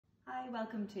Hi,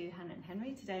 welcome to Hannah and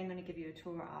Henry. Today I'm going to give you a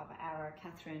tour of our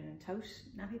Catherine Tote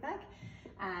nappy bag.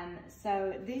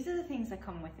 So these are the things that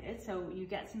come with it. So you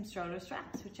get some stroller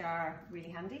straps, which are really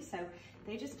handy. So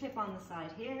they just clip on the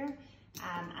side here,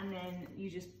 and then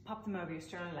you just pop them over your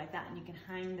stroller like that, and you can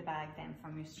hang the bag then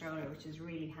from your stroller, which is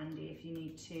really handy if you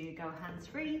need to go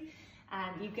hands-free.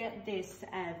 You get this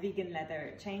vegan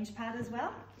leather change pad as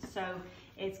well. So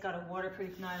it's got a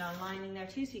waterproof nylon lining there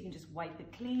too, so you can just wipe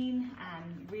it clean.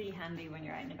 Really handy when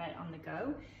you're out and about on the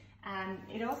go.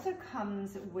 It also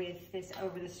comes with this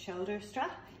over-the-shoulder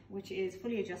strap, which is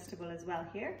fully adjustable as well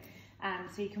here.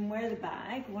 So you can wear the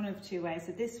bag one of two ways.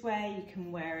 So this way you can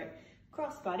wear it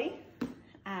crossbody,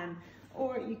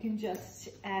 or you can just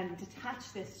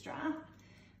detach this strap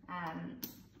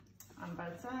on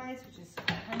both sides, which is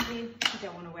quite handy if you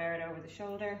don't want to wear it over the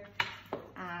shoulder,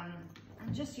 and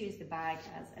just use the bag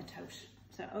as a tote.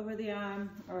 So over the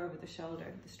arm or over the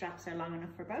shoulder, the straps are long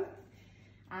enough for both.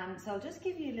 So I'll just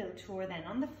give you a little tour then.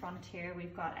 On the front here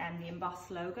we've got the embossed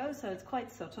logo, so it's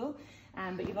quite subtle,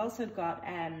 but you've also got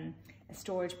a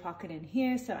storage pocket in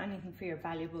here, so anything for your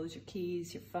valuables, your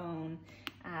keys, your phone,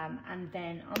 and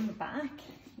then on the back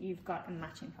you've got a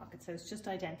matching pocket, so it's just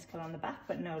identical on the back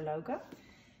but no logo.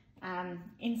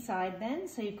 Inside then,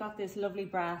 so you've got this lovely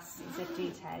brass zip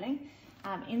detailing.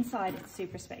 Inside it's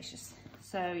super spacious,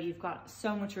 so you've got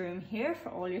so much room here for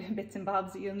all your bits and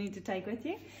bobs that you'll need to take with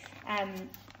you.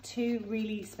 Two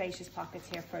really spacious pockets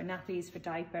here for nappies, for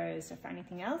diapers, or for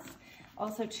anything else.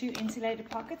 Also two insulated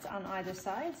pockets on either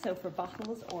side, so for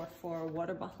bottles or for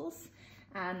water bottles.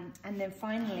 And then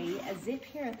finally a zip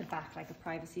here at the back, like a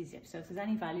privacy zip, so if there's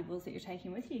any valuables that you're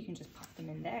taking with you, you can just pop them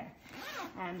in there.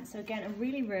 So again, a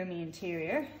really roomy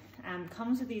interior.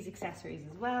 Comes with these accessories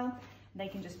as well. They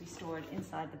can just be stored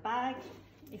inside the bag.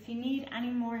 If you need any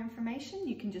more information,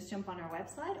 you can just jump on our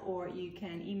website, or you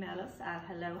can email us at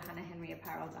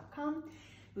hello@hannahhenryapparel.com.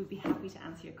 We'd be happy to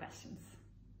answer your questions.